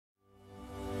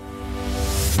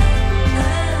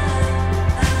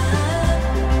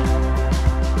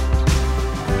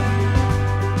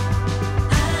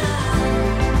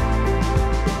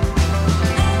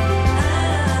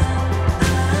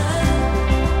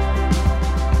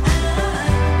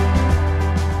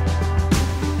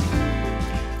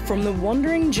From the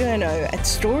Wandering Journo at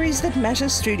Stories That Matter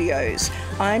Studios,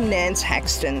 I'm Nance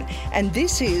Haxton, and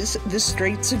this is The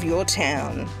Streets of Your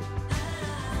Town,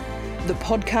 the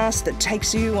podcast that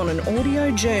takes you on an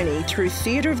audio journey through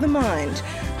theatre of the mind,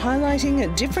 highlighting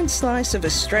a different slice of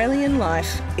Australian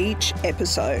life each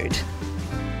episode.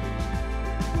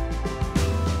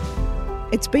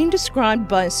 It's been described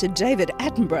by Sir David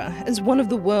Attenborough as one of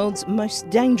the world's most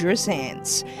dangerous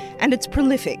ants, and it's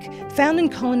prolific, found in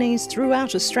colonies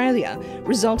throughout Australia,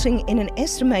 resulting in an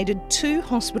estimated 2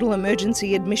 hospital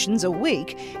emergency admissions a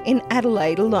week in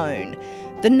Adelaide alone.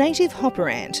 The native hopper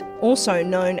ant, also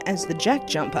known as the jack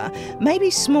jumper, may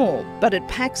be small, but it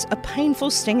packs a painful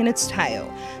sting in its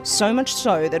tail, so much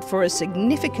so that for a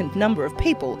significant number of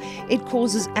people, it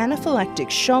causes anaphylactic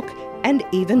shock and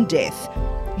even death.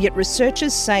 Yet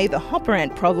researchers say the hopper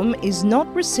ant problem is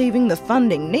not receiving the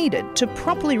funding needed to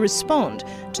properly respond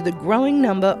to the growing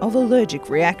number of allergic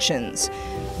reactions.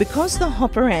 Because the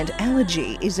hopper ant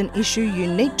allergy is an issue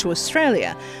unique to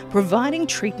Australia, providing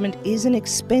treatment is an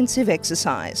expensive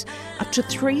exercise, up to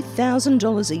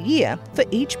 $3,000 a year for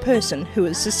each person who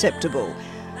is susceptible.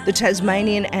 The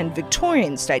Tasmanian and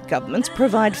Victorian state governments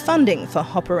provide funding for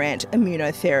hopper ant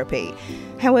immunotherapy.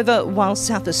 However, while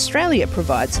South Australia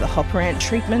provides the hopper ant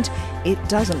treatment, it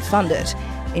doesn't fund it.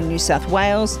 In New South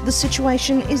Wales, the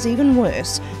situation is even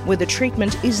worse, where the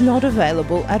treatment is not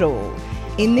available at all.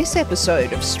 In this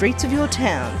episode of Streets of Your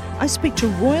Town, I speak to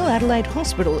Royal Adelaide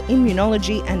Hospital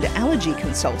immunology and allergy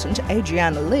consultant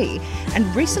Adriana Lee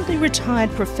and recently retired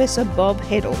Professor Bob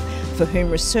Heddle, for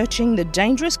whom researching the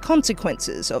dangerous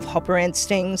consequences of hopper ant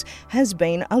stings has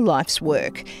been a life's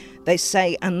work. They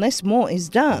say unless more is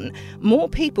done, more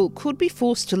people could be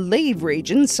forced to leave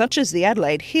regions such as the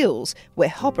Adelaide Hills, where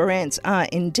hopper ants are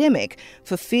endemic,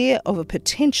 for fear of a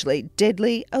potentially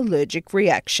deadly allergic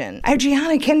reaction.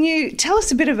 Adriana, can you tell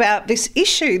us a bit about this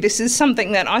issue? This is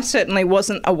something that I certainly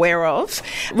wasn't aware of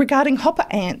regarding hopper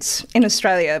ants in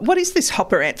Australia. What is this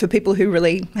hopper ant for people who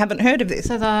really haven't heard of this?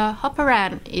 So the hopper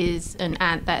ant is an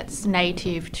ant that's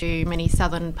native to many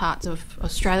southern parts of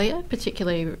Australia,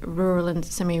 particularly rural and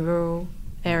semi-rural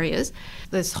areas.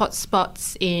 There's hot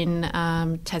spots in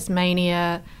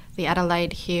Tasmania, the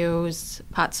Adelaide Hills,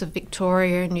 parts of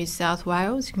Victoria and New South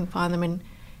Wales. You can find them in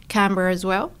Canberra as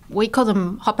well. We call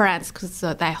them hopper ants because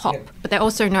they hop, but they're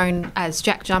also known as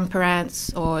jack jumper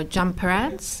ants or jumper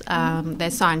ants.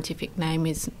 Their scientific name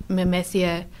is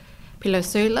Myrmecia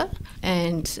pilosula,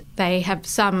 and they have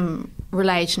some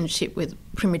relationship with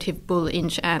primitive bull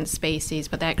inch ant species,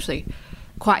 but they're actually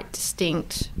quite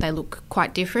distinct. They look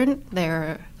quite different.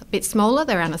 They're a bit smaller,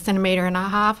 they're around 1.5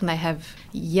 centimetres, and they have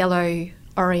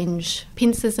yellow-orange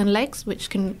pincers and legs which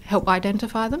can help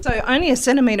identify them. So only 1.5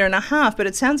 centimetres, but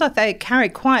it sounds like they carry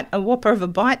quite a whopper of a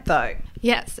bite though.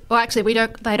 Yes. Well, actually,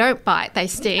 they don't bite, they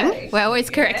sting. Okay. We're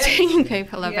always correcting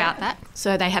people about that.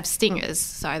 So they have stingers,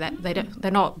 so that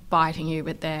they're not biting you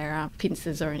with their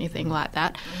pincers or anything like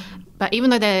that. But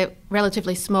even though they're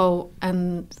relatively small,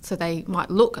 and so they might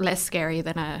look less scary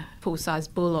than a full-size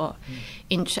bull or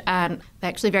inch ant, they're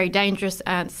actually very dangerous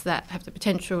ants that have the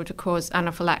potential to cause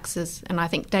anaphylaxis. And I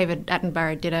think David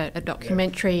Attenborough did a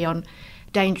documentary on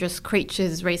dangerous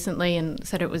creatures recently and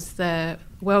said it was the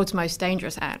world's most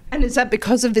dangerous ant. And is that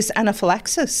because of this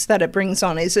anaphylaxis that it brings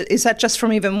on? Is that just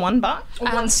from even one bite or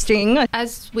one sting?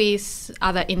 As with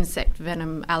other insect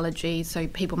venom allergies, so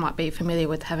people might be familiar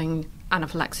with having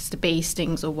anaphylaxis to bee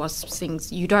stings or wasp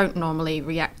stings, you don't normally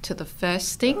react to the first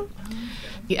sting.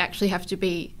 You actually have to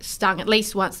be stung at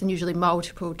least once and usually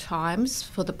multiple times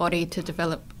for the body to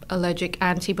develop allergic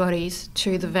antibodies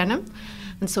to the venom.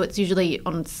 And so it's usually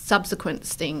on subsequent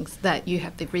stings that you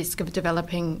have the risk of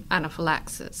developing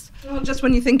anaphylaxis. Well, just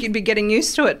when you think you'd be getting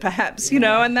used to it, perhaps,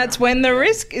 and that's when the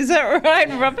risk, is that right,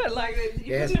 Robert?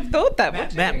 You wouldn't have thought that,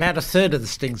 would you? About a third of the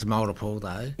stings are multiple,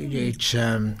 though, which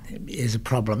is a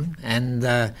problem. And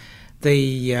the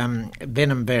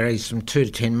venom varies from 2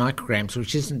 to 10 micrograms,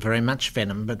 which isn't very much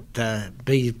venom, but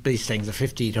bee stings are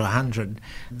 50 to 100.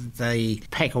 They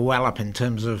pack a wallop in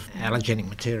terms of allergenic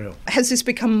material. Has this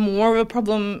become more of a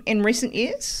problem in recent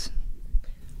years?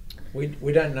 We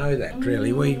don't know that,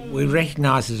 really. We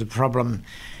recognise there's a problem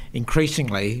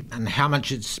increasingly, and how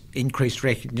much it's increased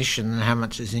recognition and how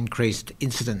much it's increased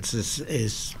incidence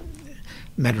is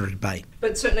matter of debate.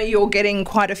 But certainly you're getting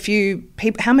quite a few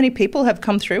people. How many people have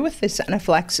come through with this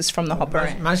anaphylaxis from the hopper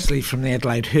ant? Mostly from the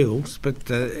Adelaide Hills,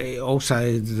 but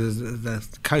also the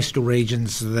coastal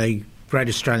regions, the Great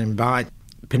Australian Bight,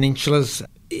 peninsulas,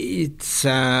 It's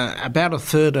about a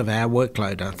third of our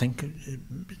workload, I think,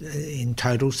 in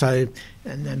total. So,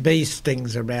 and bee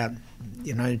stings are about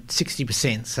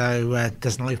 60%, so it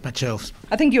doesn't leave much else.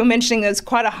 I think you were mentioning there's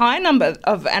quite a high number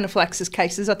of anaphylaxis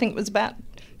cases. I think it was about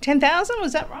 10,000,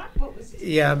 was that right? What was it?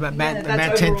 Yeah,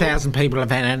 about 10,000 people have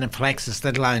had anaphylaxis,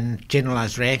 let alone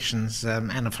generalised reactions,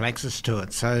 anaphylaxis to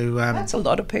it. So that's a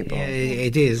lot of people. Yeah,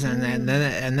 it is,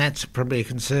 and that's probably a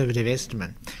conservative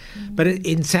estimate. But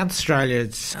in South Australia,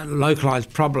 it's a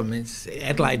localised problem. It's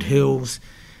Adelaide Hills,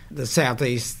 the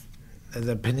southeast,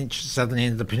 the southern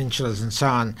end of the peninsulas and so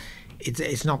on.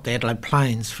 It's not the Adelaide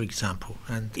Plains, for example.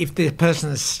 And if the person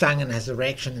is stung and has a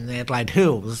reaction in the Adelaide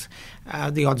Hills,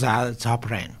 the odds are it's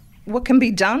operant. What can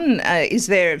be done? Is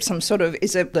there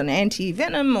is it an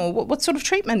anti-venom, or what sort of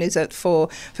treatment is it for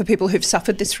people who've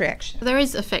suffered this reaction? There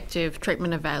is effective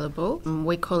treatment available.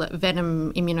 We call it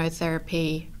venom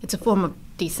immunotherapy. It's a form of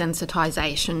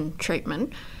desensitisation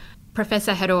treatment.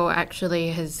 Professor Heddle actually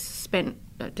has spent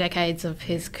decades of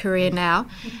his career now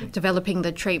developing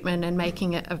the treatment and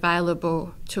making it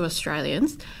available to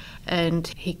Australians.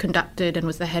 And he conducted and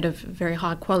was the head of very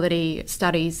high quality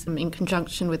studies in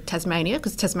conjunction with Tasmania,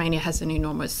 because Tasmania has an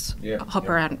enormous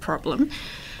hopper ant problem,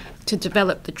 to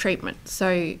develop the treatment.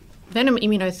 So venom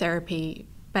immunotherapy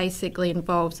basically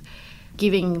involves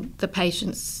giving the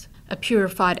patients a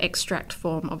purified extract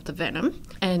form of the venom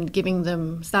and giving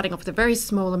them, starting off with a very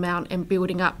small amount and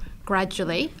building up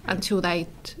gradually until they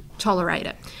tolerate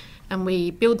it. And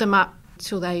we build them up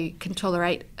till they can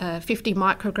tolerate a 50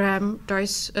 microgram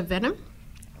dose of venom,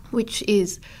 which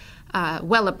is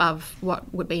well above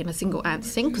what would be in a single ant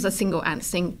sting, because a single ant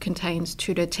sting contains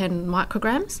 2 to 10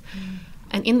 micrograms.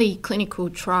 And in the clinical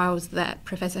trials that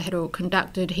Professor Heddle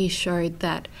conducted, he showed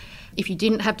that if you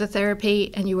didn't have the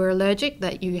therapy and you were allergic,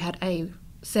 that you had a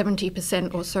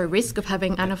 70% or so risk of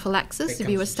having anaphylaxis if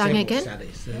you were stung again.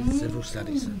 Several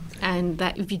studies. And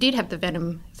that if you did have the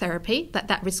venom therapy,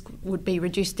 that risk would be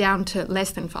reduced down to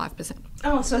less than 5%.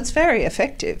 Oh, so it's very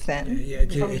effective then. Yeah,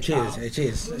 it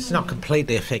is. It's not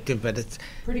completely effective, but it's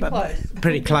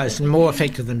pretty close, and more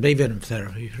effective than bee venom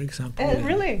therapy, for example.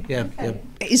 Really? Yeah. Okay.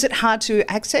 Is it hard to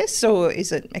access, or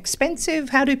is it expensive?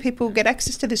 How do people get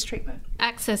access to this treatment?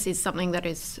 Access is something that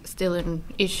is still an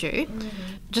issue.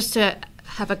 Just to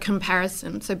have a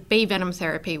comparison, so bee venom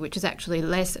therapy, which is actually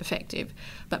less effective,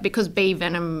 but because bee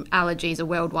venom allergy is a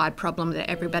worldwide problem that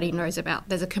everybody knows about,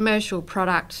 there's a commercial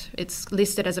product, it's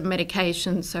listed as a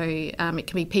medication, so it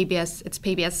can be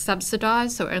PBS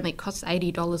subsidised, so it only costs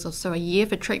 $80 or so a year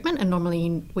for treatment, and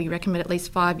normally we recommend at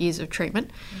least 5 years of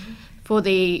treatment. For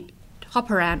the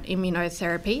hopper ant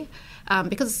immunotherapy,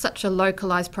 because it's such a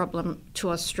localised problem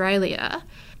to Australia,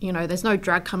 there's no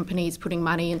drug companies putting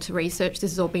money into research.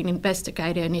 This has all been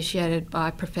investigator initiated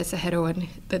by Professor Heddle and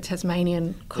the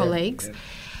Tasmanian colleagues.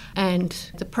 And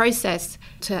the process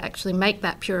to actually make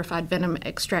that purified venom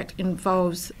extract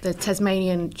involves the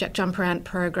Tasmanian Jack Jumper Ant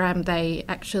program. They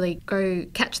actually go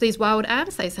catch these wild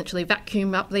ants. They essentially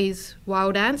vacuum up these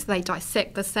wild ants. They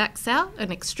dissect the sacs out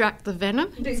and extract the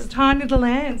venom. These tiny little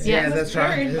ants. Yeah, that's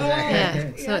right.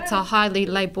 Exactly. So it's a highly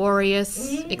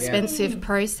laborious, expensive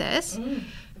process.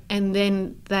 And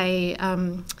then they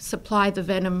supply the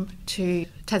venom to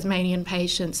Tasmanian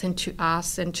patients and to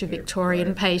us and to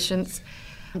Victorian patients,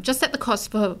 just at the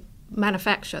cost for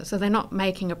manufacture. So they're not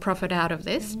making a profit out of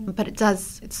this, but it's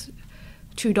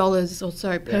 $2 or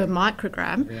so per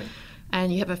microgram.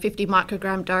 And you have a 50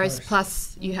 microgram dose,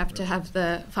 plus you have to have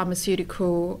the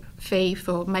pharmaceutical fee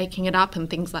for making it up and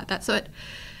things like that. So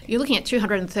you're looking at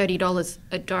 $230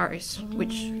 a dose,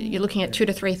 which you're looking at $2,000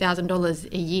 to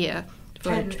 $3,000 a year.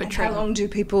 And how long do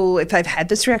people, if they've had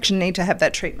this reaction, need to have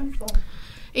that treatment for?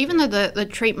 Even though the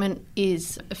treatment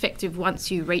is effective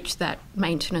once you reach that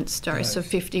maintenance dose of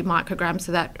 50 micrograms,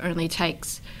 so that only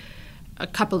takes a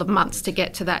couple of months to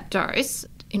get to that dose,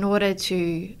 in order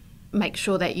to make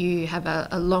sure that you have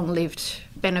a long-lived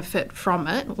benefit from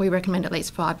it, we recommend at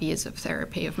least 5 years of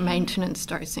therapy of maintenance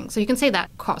dosing. So you can see that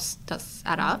cost does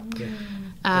add up.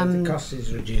 The cost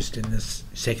is reduced in the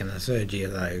second and third year,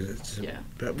 though. It's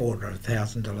about order of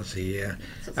 $1,000 a year.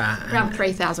 Around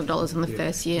 $3,000 in the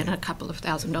first year and a couple of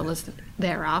 $1,000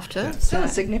 thereafter. It's still a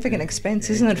significant expense,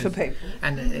 isn't it, for people?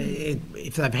 And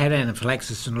if they've had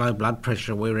anaphylaxis and low blood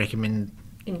pressure, we recommend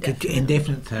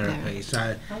indefinite therapy.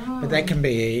 So, but that can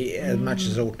be as much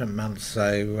as alternate months.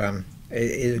 So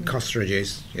it costs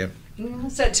reduced.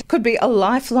 So it could be a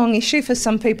lifelong issue for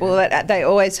some people that they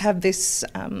always have this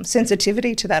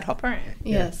sensitivity to that hopper ant.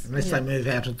 Yes. Unless they move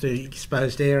out of the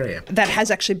exposed area. That has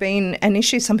actually been an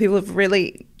issue. Some people have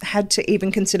really had to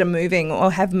even consider moving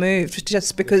or have moved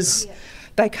just because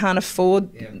they can't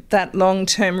afford that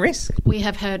long-term risk? We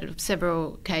have heard of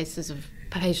several cases of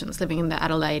patients living in the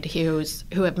Adelaide Hills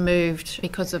who have moved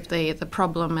because of the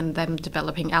problem and them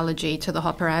developing allergy to the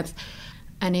hopper ants.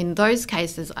 And in those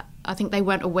cases, I think they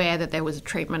weren't aware that there was a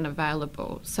treatment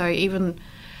available. So even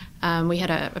we had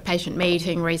a patient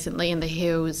meeting recently in the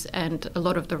Hills, and a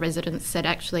lot of the residents said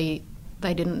actually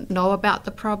they didn't know about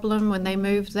the problem when they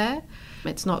moved there.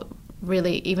 It's not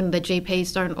really, even the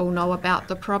GPs don't all know about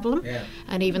the problem. Yeah.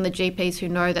 And even the GPs who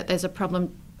know that there's a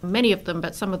problem, many of them,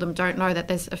 but some of them don't know that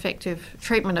there's effective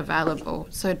treatment available.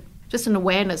 So just an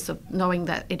awareness of knowing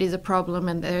that it is a problem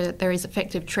and there is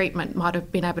effective treatment might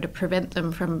have been able to prevent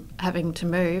them from having to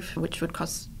move, which would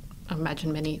cost, I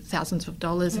imagine, many thousands of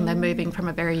dollars, and they're moving from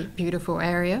a very beautiful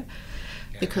area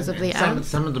because of the ants.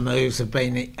 Some of the moves have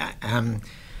been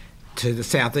to the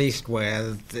southeast,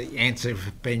 where the ants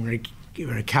have been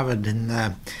recovered, and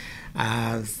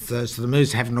so the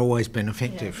moves haven't always been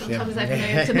effective. Sometimes they've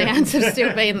moved and the ants have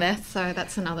still been there, so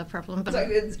that's another problem. But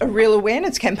so a real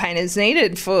awareness campaign is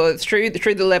needed through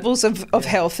the levels of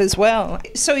health as well.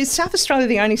 So is South Australia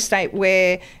the only state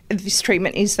where this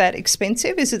treatment is that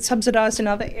expensive? Is it subsidised in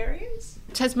other areas?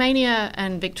 Tasmania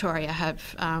and Victoria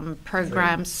have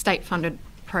programs, state-funded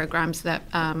programs that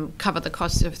cover the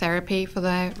cost of therapy for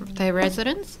their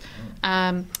residents.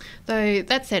 Though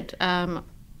that said,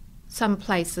 some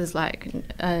places like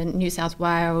New South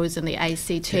Wales and the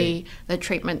ACT, the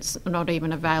treatment's not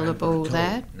even available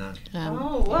there.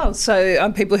 No. Well,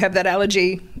 so people who have that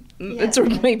allergy, it's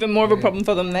even more of a problem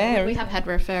for them there. We have had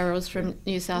referrals from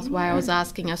New South Wales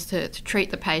asking us to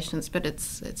treat the patients, but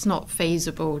it's not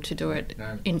feasible to do it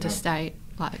interstate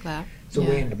like that. So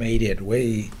we're intermediate.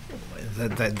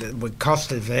 The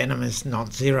cost of venom is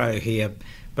not zero here,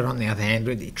 but on the other hand,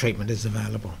 the treatment is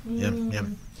available.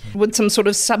 Would some sort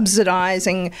of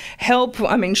subsidising help?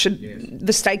 I mean, should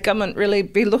the state government really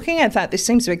be looking at that? This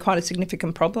seems to be quite a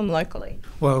significant problem locally.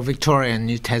 Well, Victoria and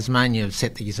New Tasmania have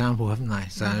set the example, haven't they?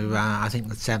 So I think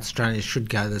that South Australia should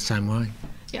go the same way.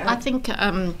 Yeah, I think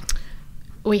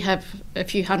we have a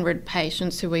few hundred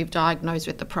patients who we've diagnosed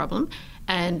with the problem,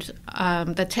 and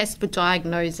the test for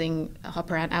diagnosing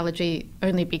hopper ant allergy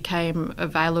only became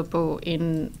available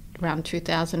in around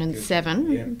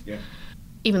 2007.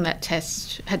 Even that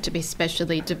test had to be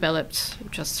specially developed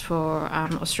just for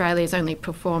Australia. It's only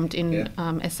performed in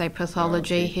SA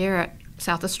pathology here at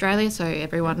South Australia, so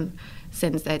everyone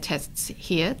sends their tests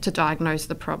here to diagnose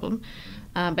the problem.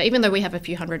 But even though we have a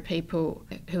few hundred people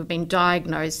who have been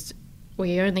diagnosed,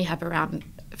 we only have around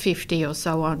 50 or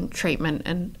so on treatment,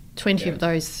 and 20 of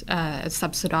those are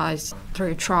subsidised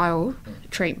through trial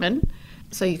treatment.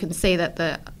 So you can see that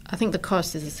I think the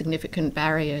cost is a significant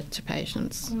barrier to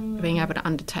patients being able to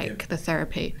undertake the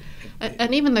therapy.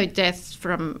 And even though death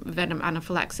from venom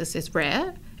anaphylaxis is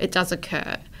rare, it does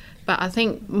occur. But I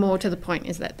think more to the point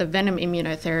is that the venom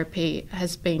immunotherapy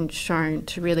has been shown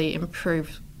to really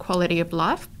improve quality of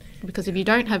life, because if you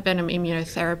don't have venom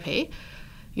immunotherapy,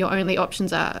 your only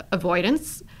options are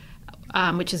avoidance,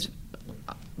 which is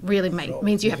really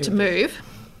means you have to move,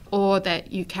 or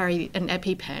that you carry an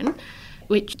EpiPen,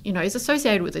 which is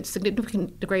associated with a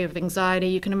significant degree of anxiety.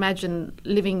 You can imagine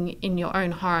living in your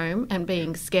own home and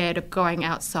being scared of going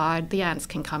outside. The ants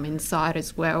can come inside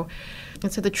as well.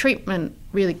 And so the treatment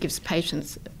really gives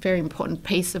patients a very important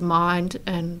peace of mind,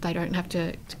 and they don't have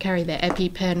to carry their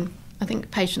EpiPen. I think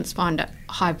patients find it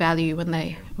high value when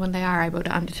they are able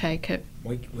to undertake it.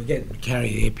 We carry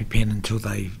the EpiPen until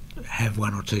they have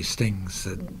one or two stings,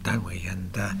 don't we?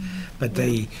 And but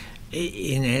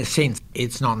in a sense,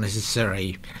 it's not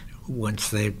necessary once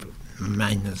their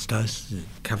maintenance dose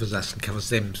covers us and covers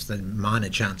them. It's the minor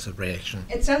chance of reaction.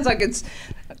 It sounds like it's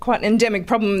quite an endemic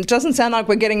problem. It doesn't sound like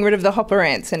we're getting rid of the hopper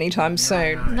ants anytime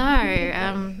soon.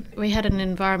 No, we had an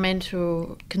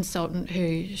environmental consultant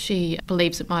who she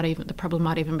believes the problem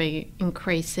might even be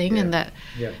increasing and that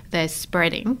they're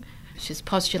spreading. She's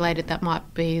postulated that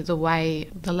might be the way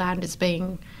the land is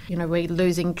being, we're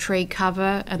losing tree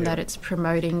cover, and that it's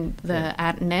promoting the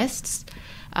ant nests.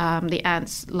 The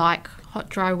ants like hot,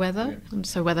 dry weather, and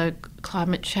so whether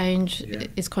climate change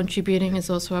is contributing is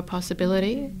also a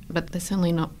possibility, but they're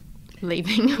certainly not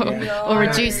leaving or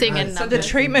reducing in numbers. So the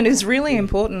treatment is really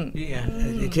important. Yeah,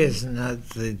 it is, and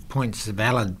the point's a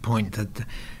valid point that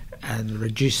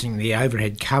reducing the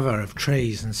overhead cover of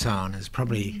trees and so on is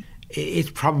probably...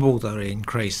 It's probable to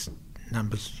increase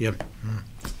numbers,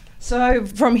 So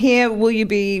from here, will you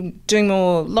be doing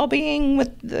more lobbying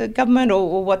with the government,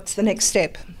 or what's the next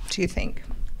step, do you think?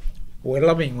 We're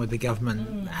lobbying with the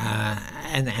government,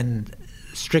 and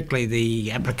strictly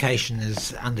the application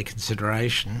is under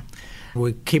consideration.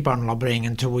 We keep on lobbying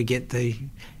until we get the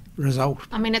result.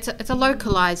 I mean, it's a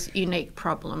localised, unique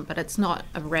problem, but it's not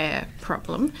a rare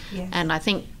problem. Yes. And I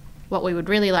think what we would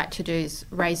really like to do is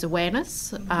raise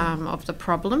awareness of the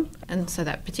problem, and so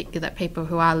that people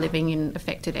who are living in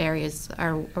affected areas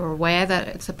are aware that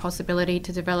it's a possibility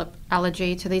to develop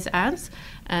allergy to these ants.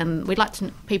 And we'd like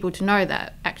people to know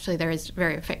that actually there is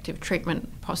very effective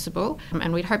treatment possible,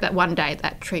 and we'd hope that one day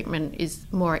that treatment is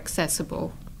more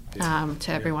accessible to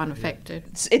everyone affected.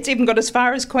 It's even got as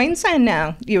far as Queensland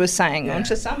now, you were saying,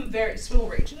 onto some very small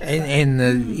regions. In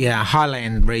the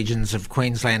highland regions of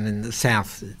Queensland in the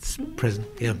south, it's present.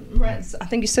 Yeah. Right. I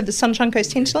think you said the Sunshine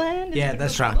Coast hinterland. Yeah,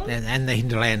 that's right. And the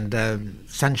hinterland,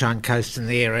 Sunshine Coast in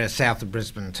the area south of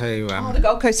Brisbane too. The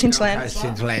Gold Coast hinterland. Gold Coast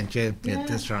hinterland, yeah,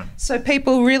 that's right. So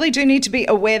people really do need to be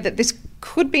aware that this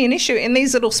could be an issue in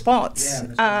these little spots,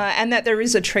 and that there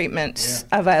is a treatment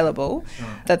available,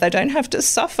 that they don't have to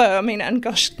suffer. I mean, and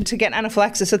gosh, to get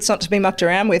anaphylaxis, it's not to be mucked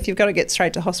around with. You've got to get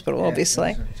straight to hospital,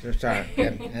 obviously. That's right.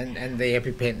 And the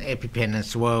EpiPen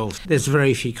as well. There's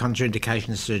very few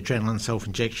contraindications to adrenaline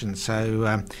self-injection,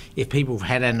 so if people have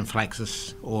had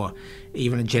anaphylaxis or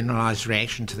even a generalised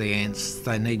reaction to the ants,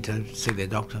 they need to see their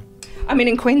doctor. I mean,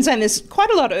 in Queensland, there's quite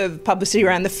a lot of publicity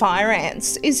around the fire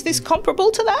ants. Is this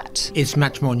comparable to that? It's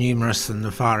much more numerous than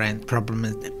the fire ant problem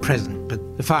at present,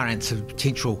 but the fire ants have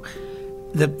potential.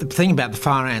 The thing about the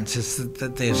fire ants is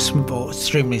that they're small,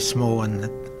 extremely small, and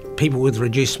that people with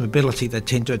reduced mobility, they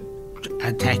tend to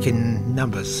attack in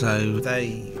numbers, so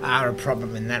they are a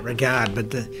problem in that regard. But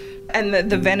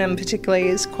the venom particularly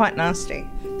is quite nasty.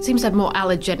 It seems to have more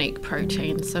allergenic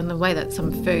proteins, so in the way that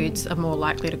some foods are more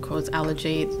likely to cause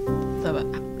allergy, the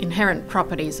inherent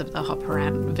properties of the hopper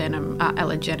ant venom are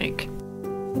allergenic.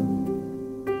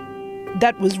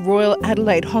 That was Royal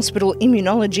Adelaide Hospital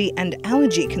immunology and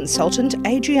allergy consultant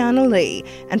Adriana Lee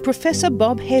and Professor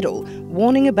Bob Heddle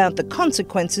warning about the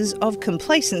consequences of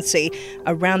complacency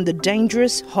around the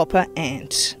dangerous hopper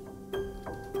ant.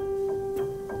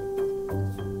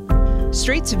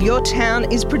 Streets of Your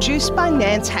Town is produced by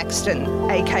Nance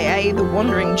Haxton, aka The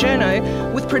Wandering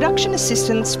Journo, with production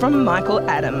assistance from Michael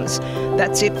Adams.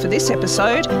 That's it for this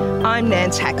episode. I'm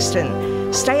Nance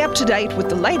Haxton. Stay up to date with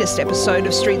the latest episode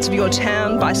of Streets of Your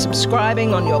Town by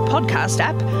subscribing on your podcast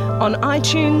app, on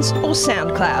iTunes or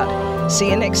SoundCloud. See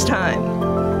you next time.